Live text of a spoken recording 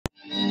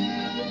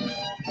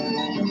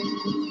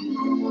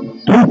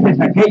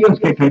Felices aquellos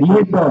que,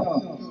 queriendo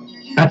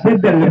hacer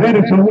del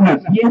verso una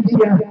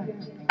ciencia,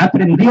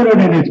 aprendieron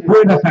en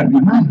escuelas a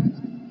rimar,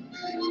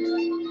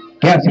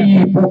 que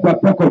así poco a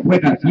poco fue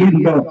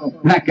naciendo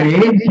la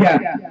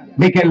creencia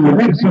de que el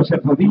verso se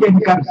podía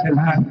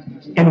encarcelar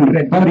en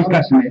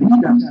retóricas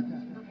medidas,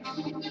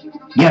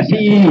 y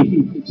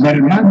así,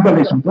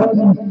 mermándole su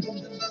don,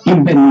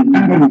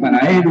 inventaron para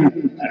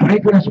él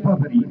reglas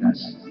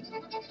podridas.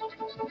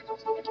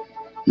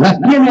 Las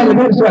tiene el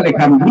verso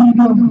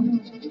alejandrino,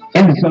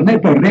 el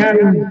soneto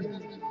real,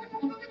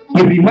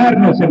 y rimar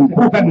nos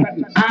empujan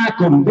A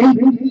con B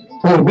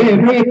o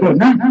B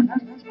con A.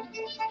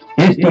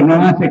 Esto no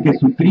hace que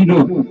su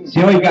trino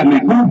se oiga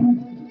mejor.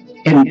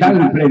 En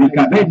tal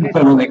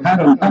predicamento lo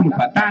dejaron tan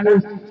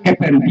fatal que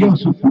perdió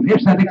su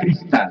pureza de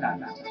cristal.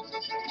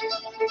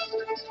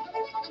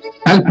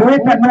 Al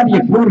poeta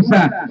nadie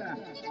fuerza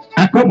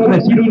a cómo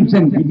decir un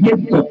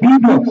sentimiento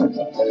fino,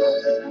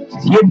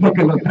 siendo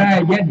que lo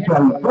trae ya en su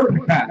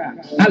alforja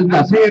al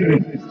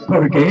nacer,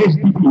 porque es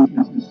divino.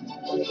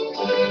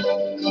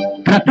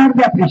 Tratar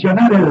de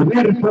aprisionar el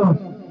verso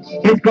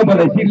es como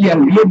decirle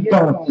al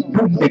viento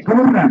donde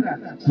corra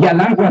y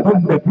al agua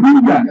donde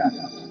fluya,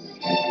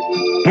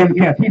 que el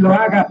que así lo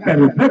haga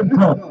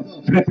perverso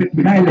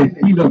repetirá el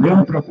estilo de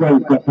otro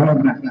cual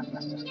cotorra.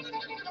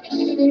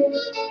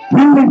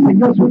 ¿Quién le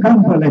enseñó su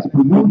canto a la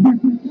espumilla?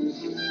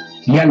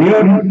 Y a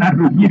león a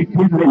rugir,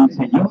 ¿quién le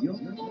enseñó?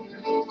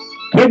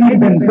 ¿Quién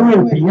inventó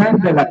el PIAR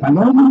de la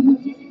paloma?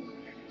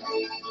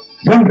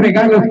 Son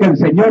regalos que el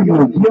Señor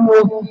nos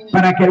dio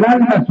para que el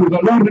alma su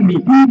dolor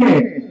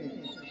mitigue,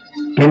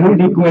 que el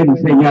único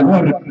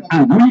enseñador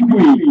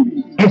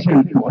amigui es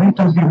el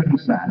poeta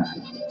universal.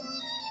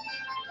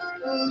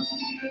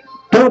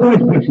 Todo es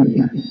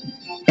poesía.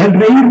 El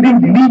reír de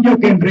un niño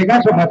que en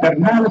regazo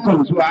maternal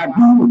con su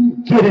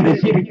algún quiere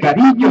decir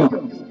cariño.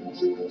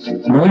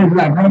 No es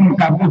la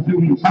ronca voz de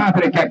un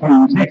padre que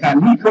aconseja al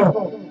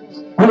hijo,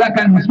 o la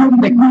canción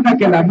de cuna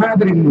que la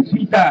madre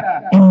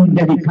musita en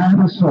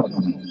delicado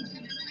son.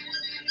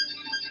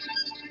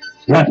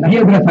 Las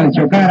piedras al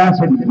chocar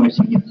hacen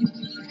poesía.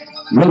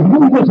 Los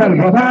mundos al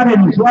rodar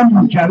en su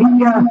ancha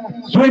vía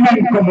suenan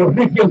como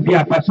regios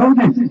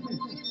diapasones,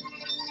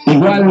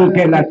 igual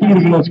que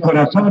latir los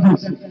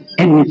corazones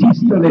en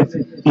sístoles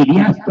y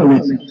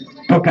diástoles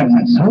tocan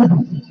al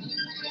sol.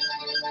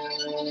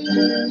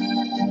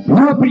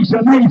 No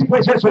aprisionéis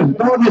pues esos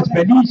dones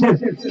felices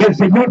que el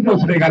Señor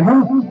nos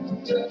regaló.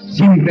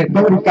 Sin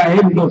retórica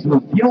Él nos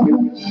los dio,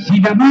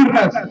 sin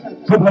amarras,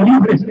 como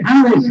libres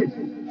aves,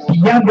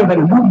 guiando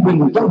del mundo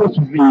en todos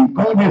sus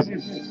rincones,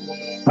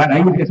 para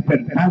ir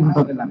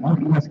despertando del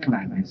amor las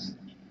claves.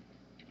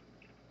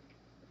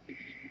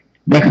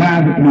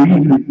 Dejad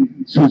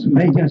fluir sus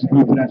bellas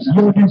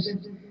vibraciones,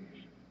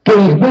 que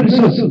los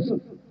versos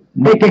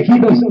de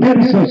quejidos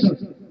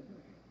tersos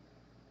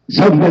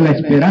son de la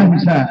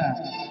esperanza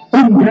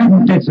un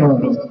gran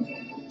tesoro.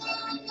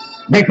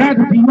 Dejad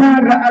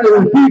pinar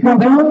al pico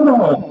de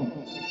oro,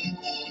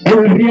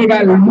 él riega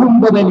al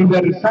mundo de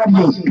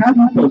libertarios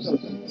cantos,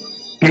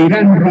 que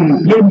irán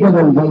rompiendo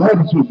del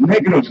dolor sus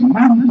negros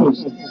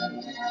mantos,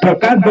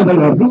 tocando de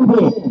lo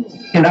rudo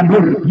el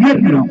amor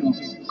tierno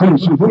con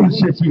su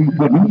dulce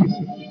sinfonía,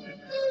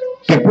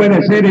 que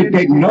puede ser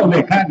que en no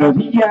lejano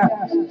día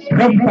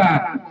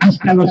rompa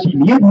hasta los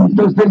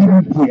cimientos del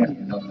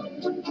infierno.